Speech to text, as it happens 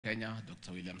Kenya,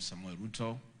 Dr. William Samuel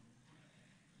Ruto,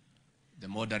 the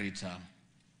moderator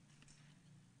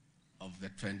of the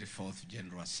 24th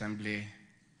General Assembly,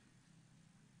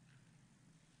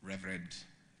 Reverend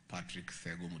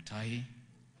Pcea,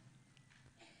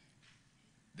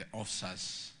 the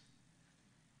officers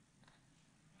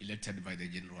elected by the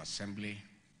General Assembly,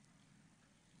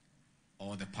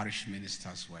 all the parish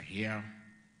ministers who are here,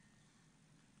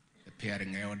 the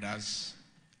pairing elders,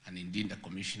 and indeed the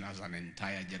commissioners and the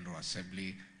entire General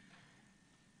Assembly.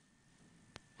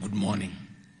 Good morning.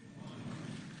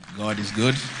 God is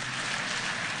good,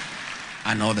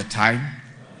 and all the time.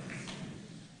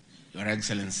 Your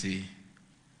Excellency,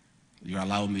 you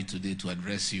allow me today to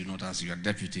address you not as your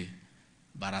deputy,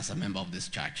 but as a member of this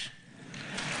church.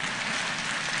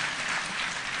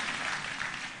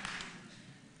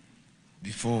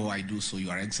 Before I do so,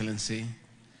 Your Excellency,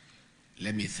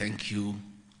 let me thank you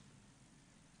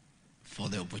for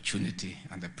the opportunity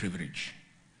and the privilege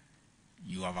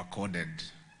you have accorded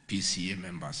Pcea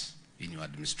members in your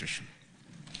administration.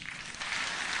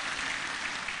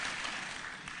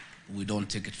 We don't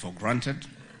take it for granted.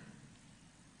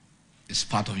 It's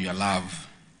part of your love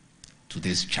to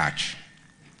this church.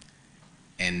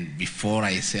 And before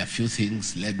I say a few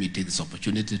things, let me take this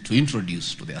opportunity to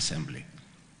introduce to the Assembly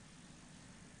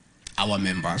our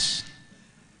members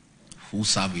who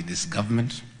serve in this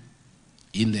government,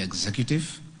 in the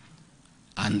executive,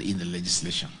 and in the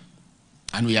legislature.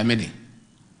 And we are many.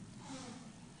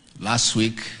 Last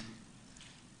week,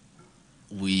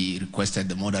 we requested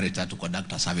the moderator to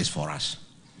conduct a service for us.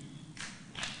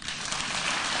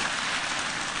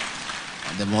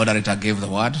 The moderator gave the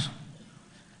word.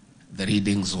 The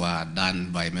readings were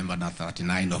done by member number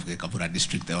 39 of the Kapura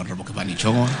district, the Honorable Kibani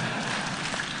Chongo.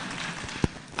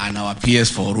 And our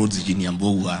PS for Roads, Engineer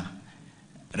Mbogwa,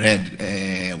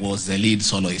 was the lead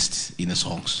soloist in the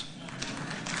songs.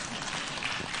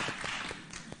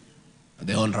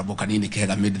 The Honorable Kanini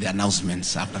Kega made the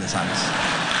announcements after the service.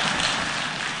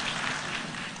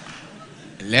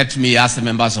 Let me ask the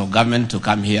members of government to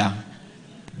come here,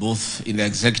 both in the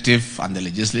executive and the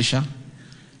legislature,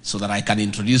 so that I can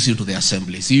introduce you to the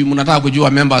Assembly. Si munataka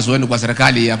kujua members wenu kwa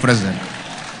serikali ya President.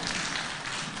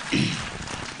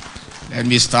 Let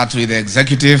me start with the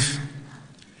executive.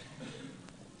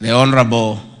 The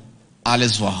Honorable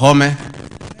Alice Wahome,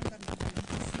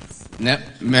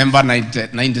 member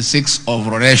 96 of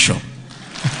Roresho,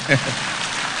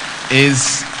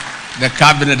 is the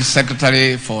Cabinet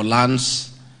Secretary for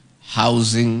Lands,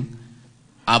 Housing,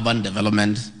 Urban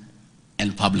Development,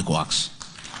 and Public Works.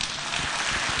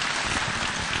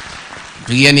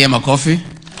 Pigieni makofi.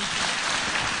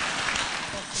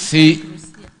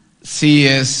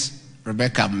 CS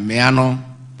Rebecca Meano,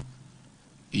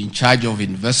 in charge of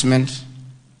investment,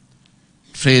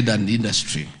 trade and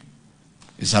industry,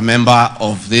 is a member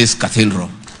of this cathedral.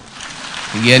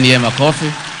 Pigieni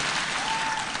makofi.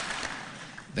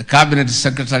 The Cabinet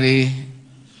Secretary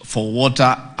for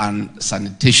Water and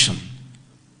Sanitation,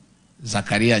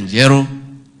 Zakaria Njero,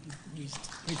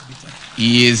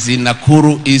 he is in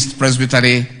Nakuru East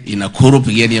Presbytery in Nakuru.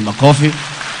 Pigieni makofi.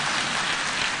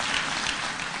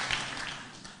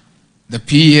 The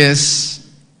PS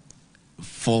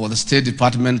for the State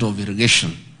Department of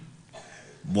Irrigation,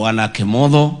 Bwana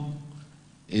Kemodo,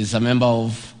 is a member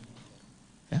of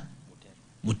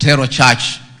Mutero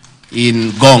Church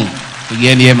in Gong.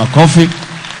 Pigieni makofi.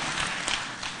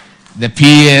 The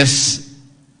PS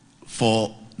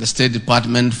for the State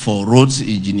Department for Roads,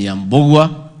 Engineer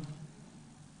Mbogwa,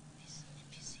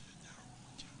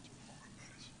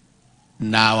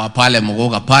 na wapale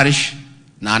Mogoga Parish,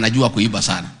 na anajua kuiba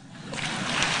sana.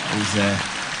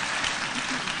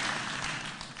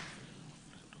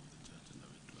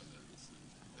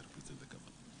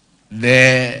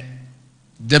 The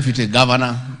Deputy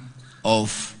Governor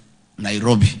of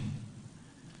Nairobi.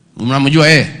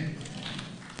 Mnamjua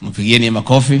Mpigieni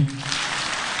makofi.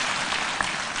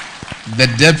 The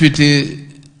Deputy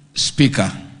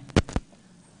Speaker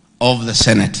of the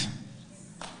Senate,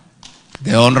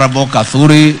 the Honorable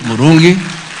Kathuri Murungi.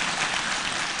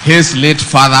 His late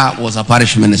father was a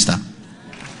parish minister.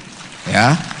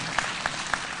 Yeah?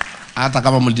 Hata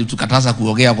kama mlitukataza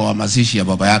kuongea kwa mazishi ya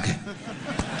baba yake,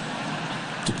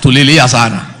 tulilia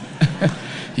sana.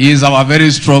 He is our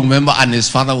very strong member, and his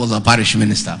father was a parish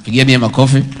minister. Pigieni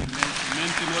makofi.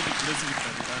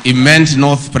 Immense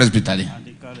North Presbytery.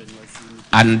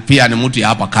 And pia ni mtu ya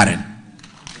hapa Karen.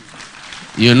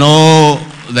 You know,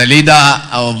 the leader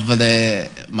of the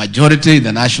majority in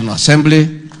the National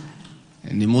Assembly,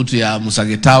 ni mtu ya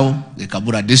Musagetau, the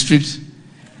Kabura district,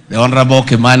 the Honorable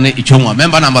Kimani Ichung'wa,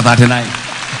 member number 39.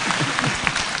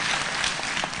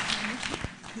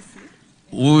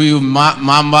 Huyu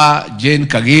Mama Jane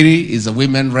Kagiri is a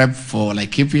women rep for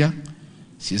Laikipia.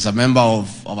 She's a member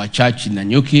of our church in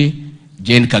Nanyuki.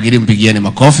 Jane Kagiri, mpigieni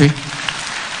makofi.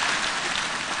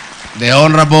 The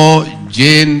Honorable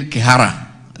Jane Kihara,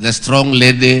 the strong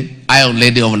lady, iron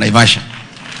lady of Naivasha.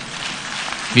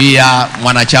 Pia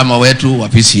mwanachama wetu wa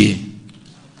Pcea.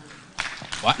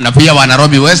 Na pia wa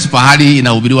Nairobi West pahali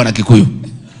inahubiriwa na Kikuyu.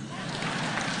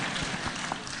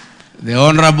 The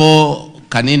Honorable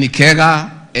Kanini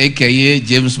Kega, aka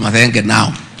James Mathenge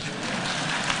now.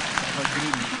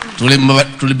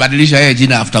 Tulibadilisha yeye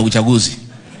jina after uchaguzi.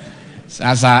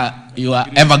 Sasa you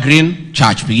are Evergreen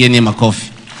Church, pigeni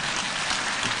makofi.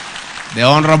 The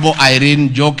Honorable Irene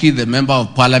Joki, the Member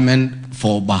of Parliament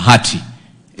for Bahati,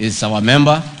 is our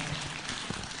member.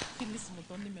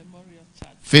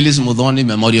 Phyllis Mudhoni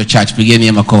Memorial Church,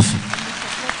 pigeni makofi.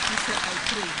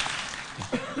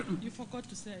 You forgot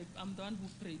to say I'm the one who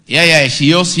prayed. Yeah,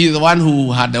 she's the one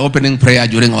who had the opening prayer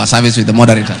during our service with the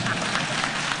moderator.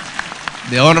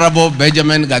 The Honorable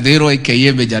Benjamin Gadiro,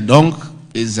 aka Bejadong,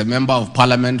 is a member of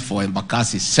Parliament for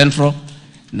Embakasi Central,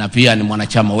 na pia ni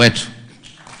mwanachama wetu.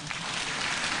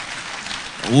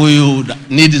 Who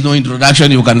needs no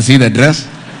introduction, you can see the dress.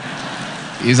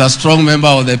 He's a strong member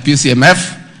of the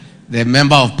PCMF, the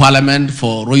Member of Parliament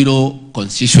for Ruto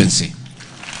constituency.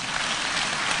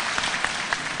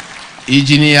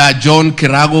 Engineer John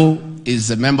Kirago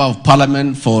is a Member of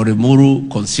Parliament for Rimuru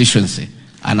constituency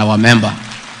and our member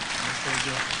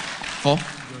for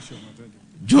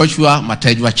Joshua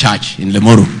Matejwa Church in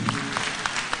Limuru.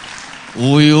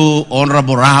 Uyu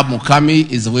Honorable Rahab Mukami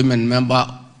is a women member,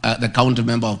 the county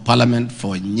member of Parliament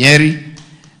for Nyeri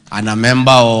and a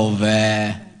member of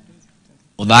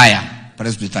Udaya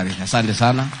Presbytery. Asante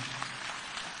sana.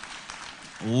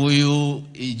 Uyu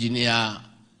Engineer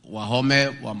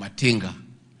Wahome Wamatinga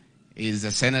is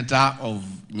the senator of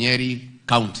Nyeri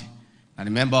County and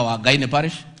a member of Gaine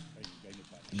Parish.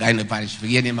 Gaine Parish.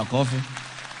 Pigeni makofi.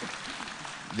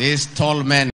 This tall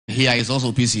man here is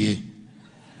also Pcea.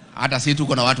 Hata si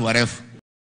tuko na watu warefu.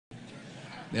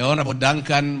 The Honorable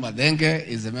Duncan Madenge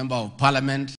is a member of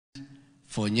Parliament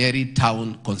for Nyeri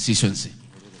Town constituency.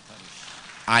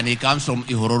 And he comes from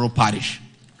Ihororo Parish.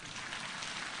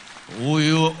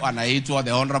 Huyu anaitwa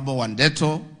the Honorable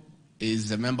Wandeto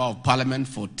is a member of Parliament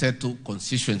for Tetu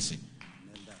constituency.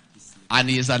 And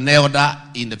he is an elder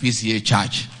in the Pcea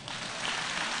church.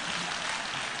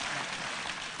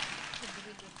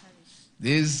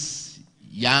 This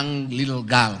young little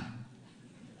girl,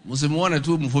 musimuone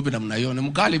tu mfupi namna hiyo, ni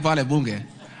mkali pale bunge.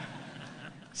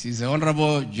 She's the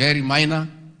Honorable Jerry Minor.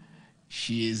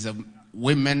 She is a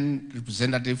women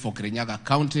representative for Kirinyaga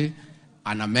County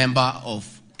and a member of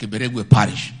Kiberegwe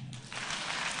Parish.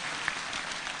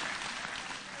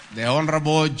 The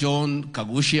Honorable John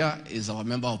Kagushia is our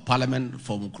member of Parliament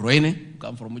for Mukurweni.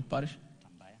 Come from which parish?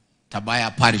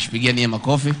 Tabaya Parish. Pigeni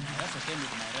makofi.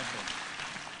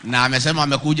 Na amesema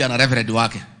amekuja na reverend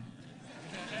wake.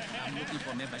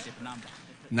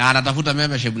 Na anatafuta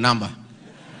membership number.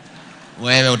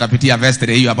 Wewe utapitia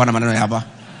vestre hiyo, hapana maneno ya hapa.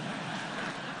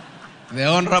 The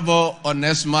Honorable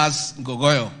Onesimus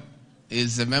Ngogoyo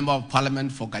is a member of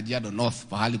Parliament for Kajiado North,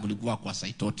 pahali kulikuwa kwa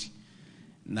Saitoti.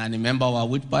 Na ni member wa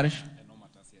which parish?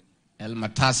 El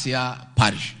Matasia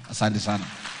Parish. Asante sana.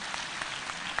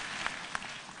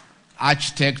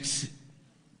 Architect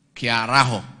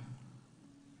Kiaraho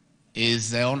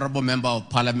is the Honorable Member of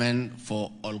Parliament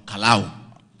for Olkalau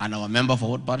and our member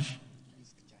for what parish?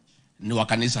 Ni wa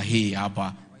kanisa hii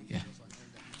hapa. Yeah.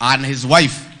 And his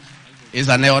wife is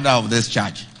an elder of this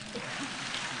church.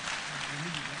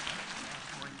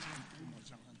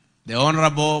 The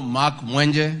Honorable Mark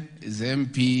Mwenje is the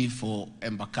MP for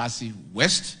Embakasi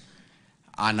West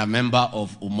and a member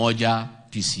of Umoja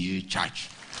Pcea Church.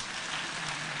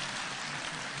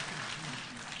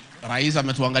 Rais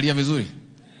ametuangalia vizuri.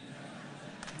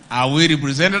 Are we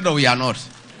represented or we are not?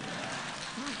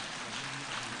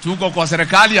 Tuko kwa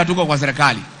serikali, hatuko kwa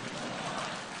serikali.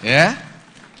 Yeah?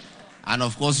 And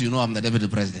of course, you know I'm the Deputy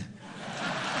President.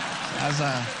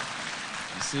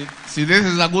 See, this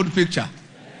is a good picture.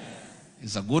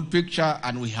 It's a good picture,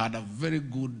 and we had a very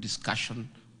good discussion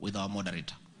with our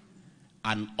moderator.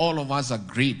 And all of us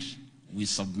agreed we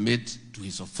submit to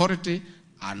his authority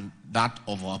and that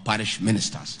of our parish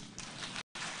ministers.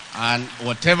 And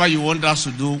whatever you want us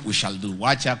to do, we shall do.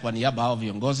 Wacha kwa niaba hao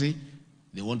viongozi,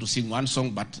 they want to sing one song,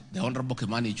 but the Honorable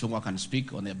Kimani Ichung'wa can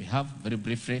speak on their behalf very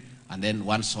briefly, and then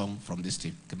one song from this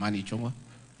team. Kimani Ichung'wa.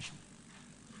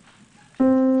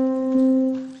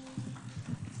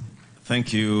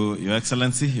 Thank you, Your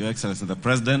Excellency, the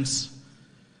Presidents,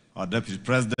 our Deputy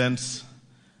Presidents,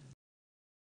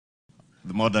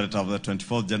 the moderator of the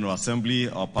 24th General Assembly,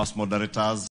 our past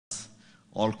moderators,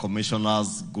 all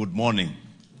commissioners, good morning.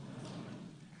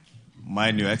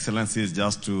 Mine, Your Excellency, is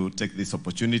just to take this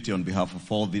opportunity on behalf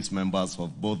of all these members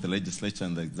of both the legislature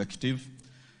and the executive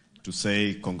to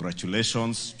say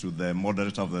congratulations to the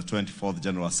moderator of the 24th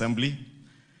General Assembly.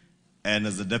 And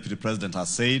as the Deputy President has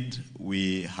said,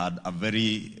 we had a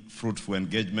very fruitful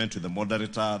engagement with the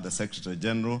moderator, the Secretary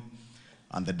General,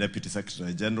 and the Deputy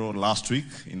Secretary General last week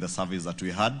in the service that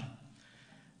we had.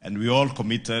 And we all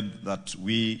committed that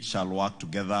we shall work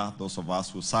together, those of us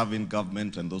who serve in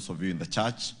government and those of you in the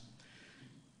church,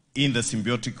 in the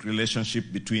symbiotic relationship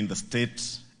between the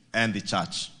state and the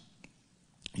church.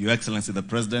 Your Excellency, the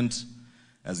President,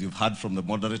 as you've heard from the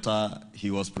moderator,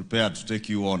 he was prepared to take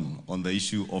you on the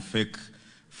issue of fake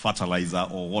fertilizer,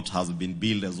 or what has been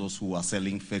billed as those who are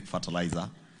selling fake fertilizer.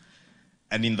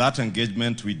 And in that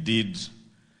engagement, we did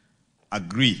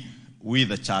agree with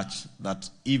the church that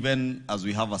even as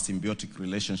we have a symbiotic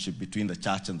relationship between the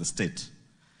church and the state,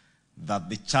 that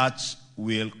the church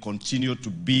will continue to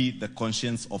be the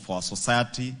conscience of our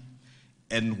society,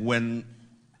 and when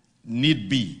need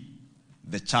be,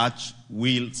 the church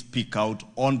will speak out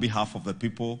on behalf of the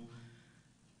people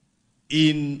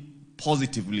in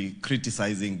positively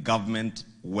criticizing government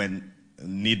when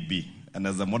need be. And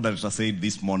as the moderator said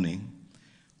this morning,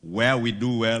 where we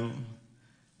do well,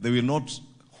 they will not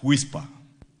whisper,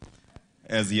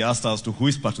 as he asked us to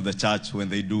whisper to the church when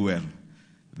they do well.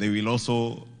 They will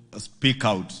also speak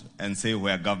out and say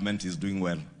where government is doing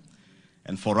well.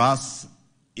 And for us,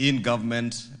 in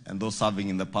government and those serving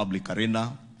in the public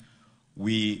arena,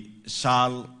 we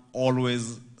shall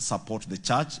always support the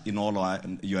church in all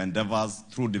your endeavors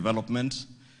through development.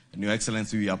 And Your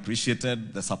Excellency, we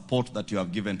appreciated the support that you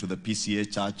have given to the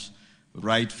Pcea church,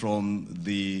 right from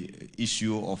the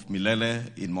issue of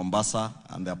Milele in Mombasa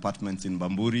and the apartments in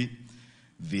Bamburi,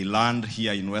 the land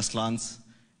here in Westlands,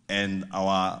 and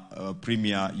our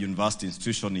premier university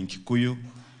institution in Kikuyu,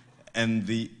 and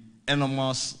the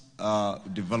enormous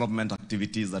development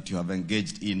activities that you have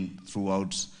engaged in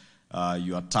throughout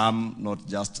your term, not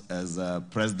just as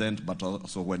president, but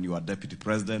also when you are deputy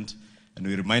president. And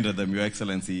we reminded them, Your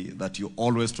Excellency, that you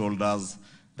always told us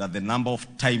that the number of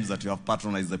times that you have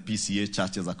patronized the Pcea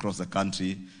churches across the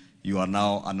country, you are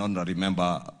now an honorary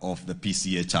member of the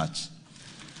Pcea church.